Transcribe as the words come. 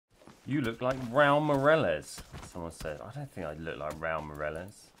You look like Raul Morales, someone said. I don't think I look like Raul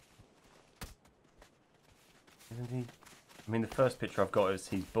Morales. Isn't he? I mean, the first picture I've got is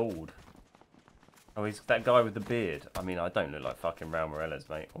he's bald. Oh, he's that guy with the beard. I mean, I don't look like fucking Raul Morales,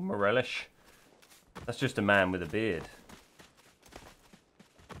 mate. Or Morelish. That's just a man with a beard.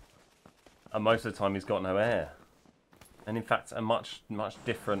 And most of the time he's got no hair. And in fact, a much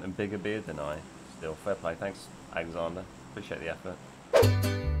different and bigger beard than I. Still, fair play. Thanks, Alexander. Appreciate the effort.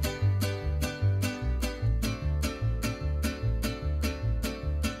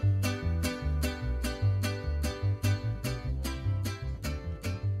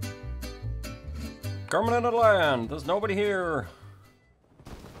 Coming into land. There's nobody here.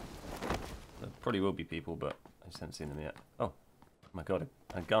 There probably will be people, but I just haven't seen them yet. Oh my god,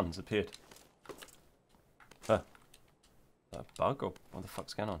 a gun's appeared. Huh. Is that a bug or what the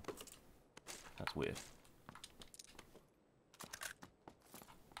fuck's going on? That's weird.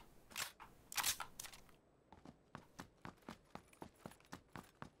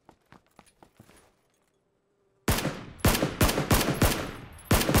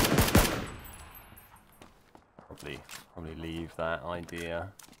 Probably leave that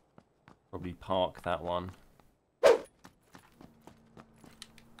idea. Probably park that one.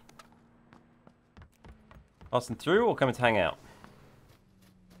 Passing through or coming to hang out?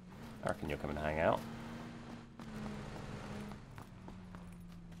 I reckon you're coming to hang out.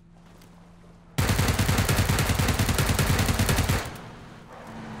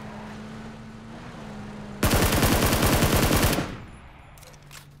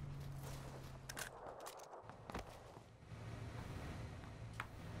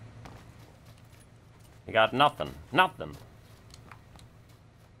 You got nothing. Nothing.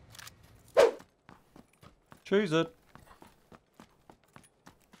 Choose it.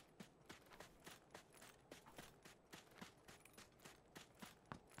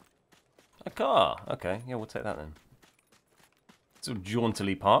 A car. Okay, yeah, we'll take that then. It's all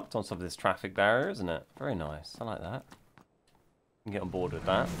jauntily parked on top of this traffic barrier, isn't it? Very nice. I like that. I can get on board with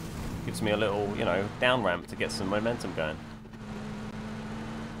that. Gives me a little, you know, down ramp to get some momentum going.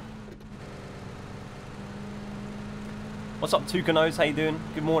 What's up, Tucanos? How you doing?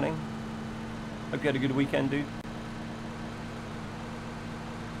 Good morning. Hope you had a good weekend, dude.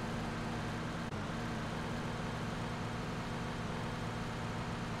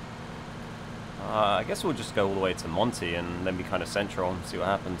 I guess we'll just go all the way to Monty and then be kind of central and see what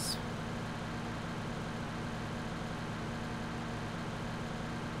happens.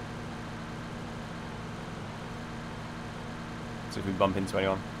 See if we bump into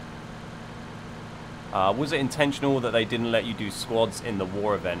anyone. Was it intentional that they didn't let you do squads in the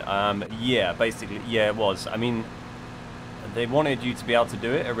war event? Yeah, basically, yeah, it was. I mean, they wanted you to be able to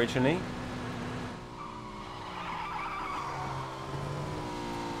do it originally.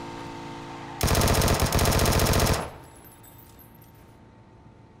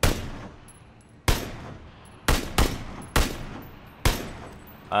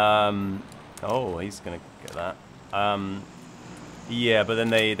 Oh, he's gonna get that. Yeah, but then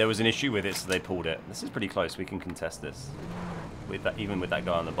there was an issue with it, so they pulled it. This is pretty close. We can contest this with that, even with that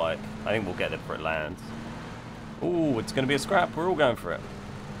guy on the bike. I think we'll get there before it lands. Ooh, it's gonna be a scrap. We're all going for it.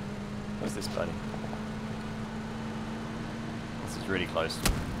 Where's this buddy? This is really close.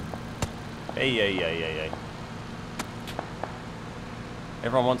 Hey.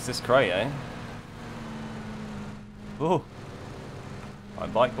 Everyone wants this crate, eh? Ooh. My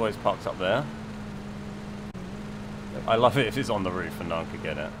bike boy's parked up there. I love it if it's on the roof and no one could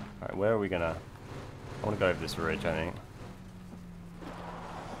get it. Alright, where are we gonna... I want to go over this ridge, I think.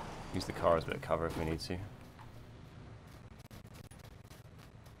 Use the car as a bit of cover if we need to.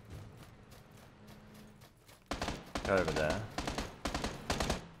 Go over there.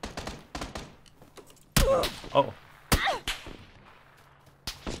 Oh!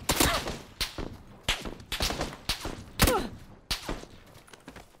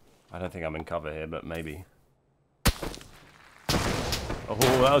 I don't think I'm in cover here, but maybe.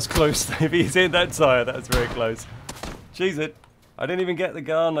 Oh, that was close. Maybe he's in that tire. That was very close. Jeez it. I didn't even get the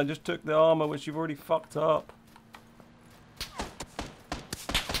gun. I just took the armor, which you've already fucked up.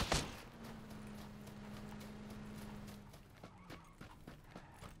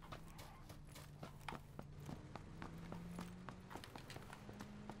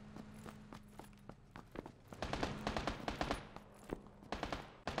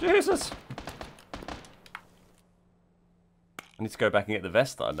 Jesus! I need to go back and get the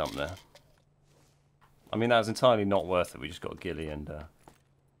vest that I dumped there. I mean, that was entirely not worth it. We just got a ghillie and a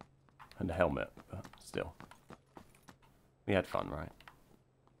helmet, but still. We had fun, right?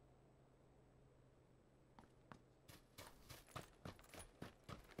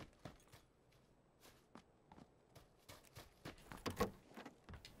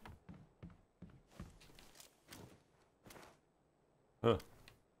 Huh.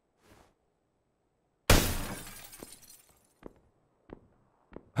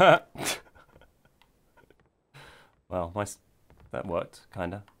 Well, that worked,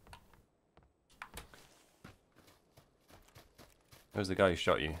 kinda. Where's the guy who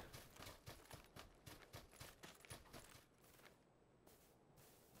shot you?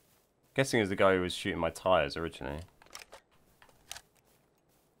 Guessing it was the guy who was shooting my tires originally.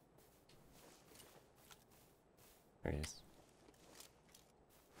 There he is.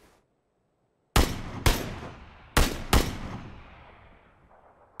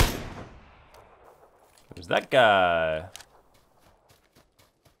 It was that guy.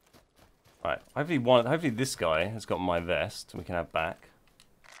 Right, hopefully this guy has got my vest and we can have back.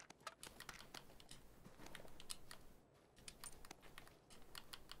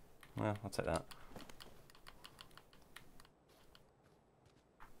 Well, I'll take that.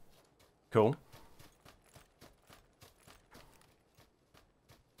 Cool.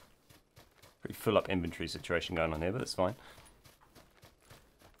 Pretty full up inventory situation going on here, but that's fine.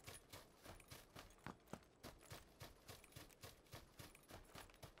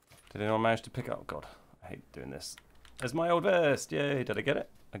 Did anyone manage to pick up? Oh God, I hate doing this. There's my old vest. Yay! Did I get it?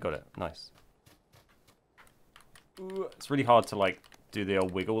 I got it. Nice. Ooh, it's really hard to like do the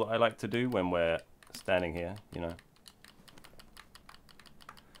old wiggle that I like to do when we're standing here. You know.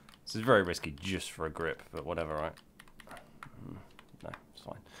 This is very risky just for a grip, but whatever, right? No, it's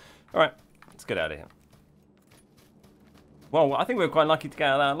fine. All right, let's get out of here. Well, I think we were quite lucky to get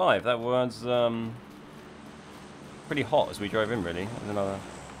out of that alive. That was pretty hot as we drove in, really. There's another.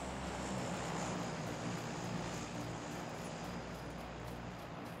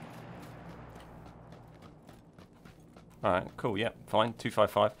 Alright, cool, yeah, fine,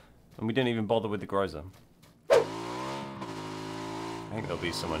 255. And we didn't even bother with the Groza. I think there'll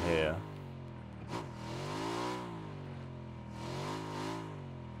be someone here.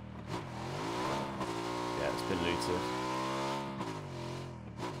 Yeah, it's been looted.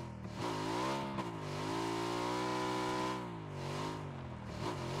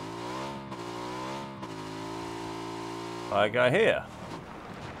 I go here.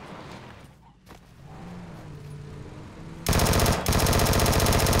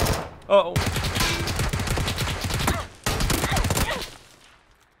 Uh oh.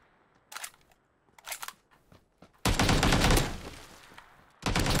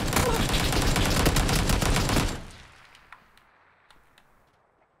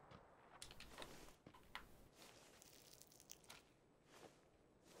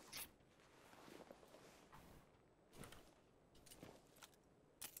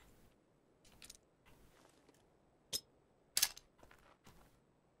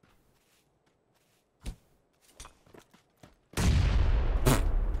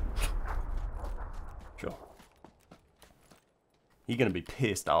 Sure. You're gonna be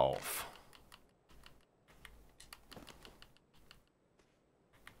pissed off.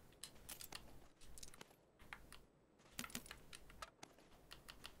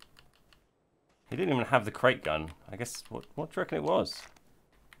 He didn't even have the crate gun. I guess, what do you reckon it was?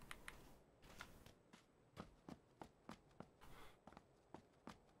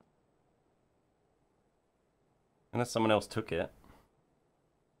 Unless someone else took it.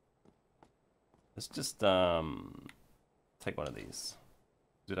 Let's just take one of these.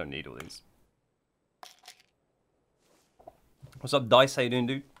 We don't need all these. What's up, Dice? How you doing,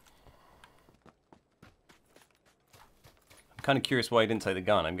 dude? I'm kind of curious why he didn't take the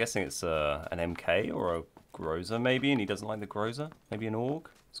gun. I'm guessing it's an MK or a Groza, maybe, and he doesn't like the Groza. Maybe an AUG?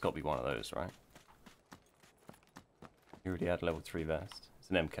 It's got to be one of those, right? He already had level 3 vest. It's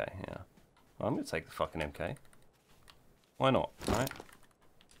an MK, yeah. Well, I'm going to take the fucking MK. Why not, right?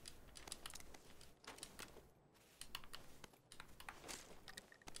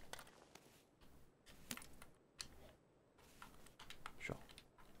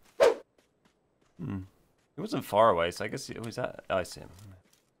 It wasn't far away, so I guess it was that. I see him.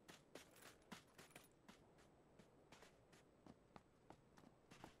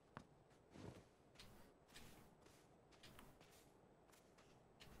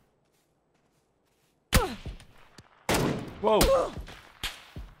 Whoa!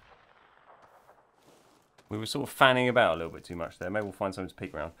 We were sort of fanning about a little bit too much there. Maybe we'll find something to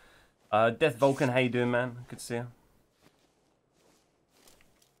peek around. Death Vulcan, how you doing, man? Good to see you.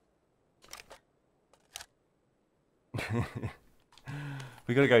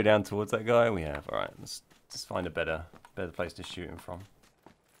 We gotta go down towards that guy. We have. All right, let's just find a better place to shoot him from,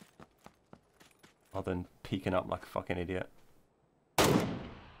 rather than peeking up like a fucking idiot.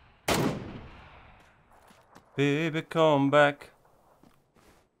 Baby, come back.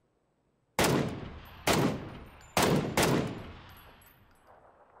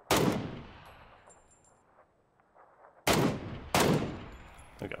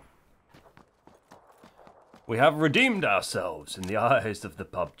 we go. We have redeemed ourselves in the eyes of the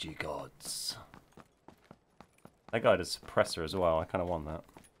PUBG gods. That guy had a suppressor as well. I kind of want that.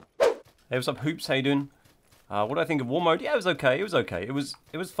 Hey, what's up, Hoops? How you doing? What do I think of war mode? Yeah, it was okay. It was okay. It was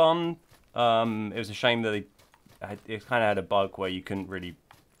fun. It was a shame that it kind of had a bug where you couldn't really.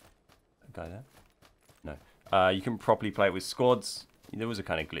 A guy there? No. You couldn't properly play it with squads. There was a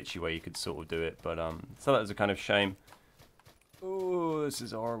kind of glitchy way you could sort of do it, but so that was a kind of shame. Oh, this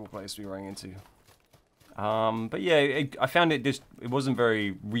is a horrible place to be running into. But yeah, I found it wasn't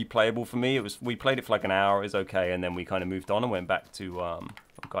very replayable for me. We played it for like an hour, it was okay, and then we kind of moved on and went back to oh,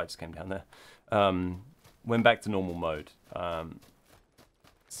 guy just came down there. Went back to normal mode.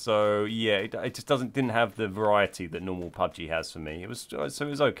 So yeah, it just didn't have the variety that normal PUBG has for me. It was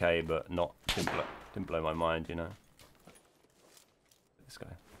okay, but didn't blow my mind, you know. This guy.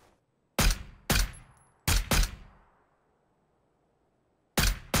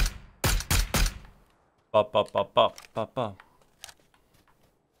 Bop, bop, bop, bop, bop, bop.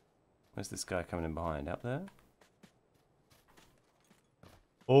 Where's this guy coming in behind? Up there?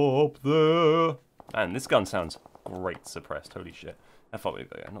 Up there! Man, this gun sounds great suppressed. Holy shit. How far we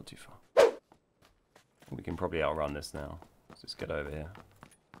go? Yeah, not too far. We can probably outrun this now. Let's just get over here.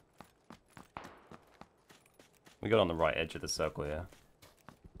 We got on the right edge of the circle here.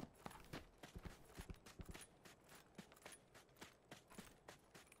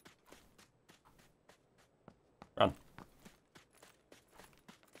 Run.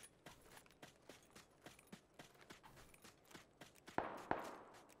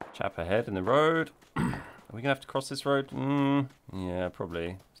 Chap ahead in the road. Are we gonna have to cross this road? Yeah, probably.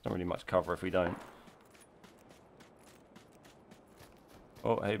 There's not really much cover if we don't.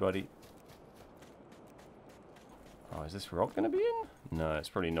 Oh, hey, buddy. Oh, is this rock gonna be in? No, it's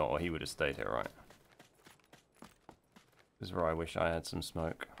probably not, or he would have stayed here, right? This is where I wish I had some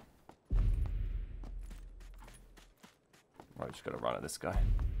smoke. Right, just gotta run at this guy.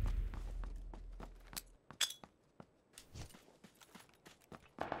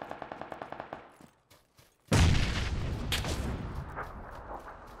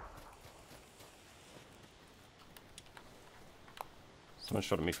 Someone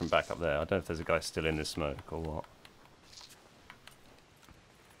shot at me from back up there. I don't know if there's a guy still in this smoke or what.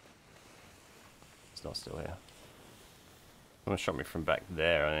 He's not still here. Someone shot me from back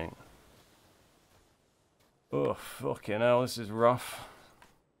there, I think. Oh, fucking hell, this is rough.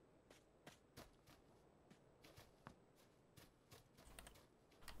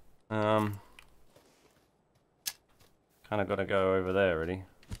 Kind of got to go over there, really.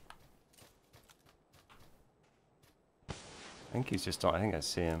 I think he's just. I think I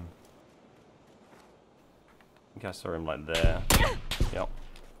see him. I think I saw him like there. Yep.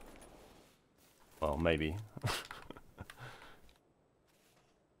 Well, maybe.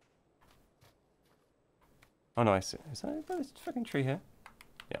 Oh no, I see. Is that this fucking tree here?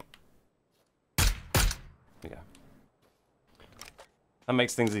 Yep. There we go. That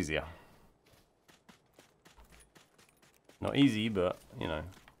makes things easier. Not easy, but you know,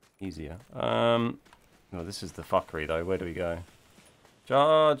 easier. No, this is the fuckery though. Where do we go?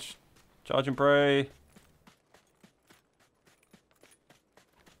 Charge! Charge and pray!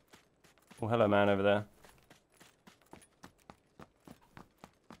 Oh, hello man over there.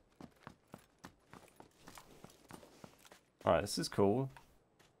 Alright, this is cool.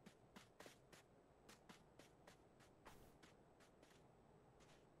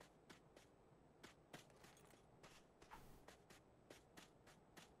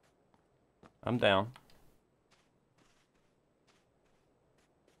 I'm down.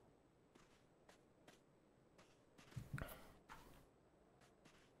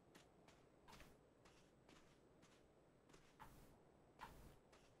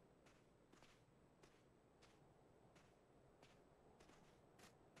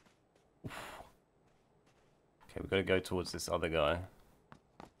 Okay, we've got to go towards this other guy.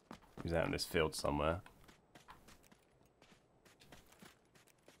 He's out in this field somewhere.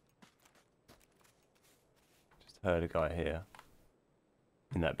 Just heard a guy here.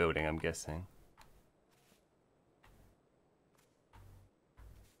 In that building, I'm guessing.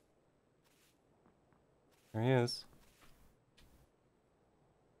 There he is.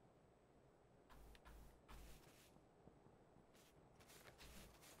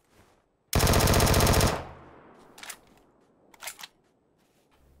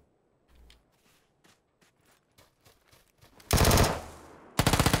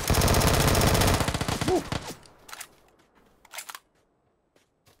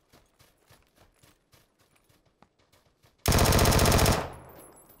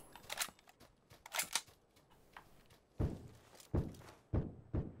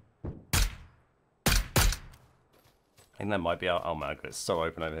 think that might be our... Oh my god, it's so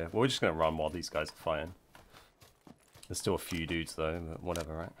open over here. Well, we're just going to run while these guys are fighting. There's still a few dudes though, but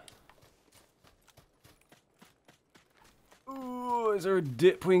whatever, right? Ooh, is there a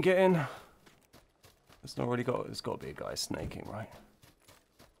dip we can get in? It's not really got... There's got to be a guy snaking, right?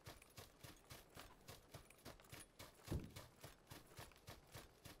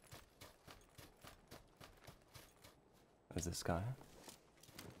 There's this guy.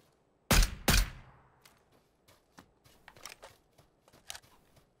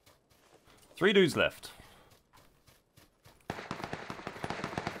 Three dudes left.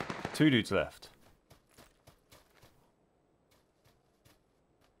 Two dudes left.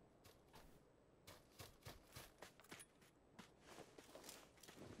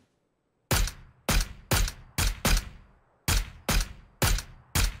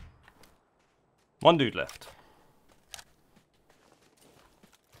 One dude left.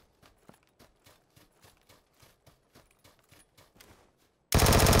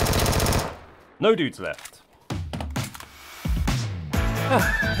 No dudes left. There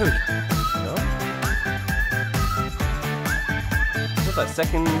we go. What's that,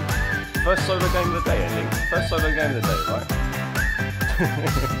 first solo game of the day, I think. First solo game of the day, right?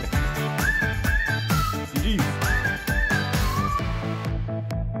 GG's.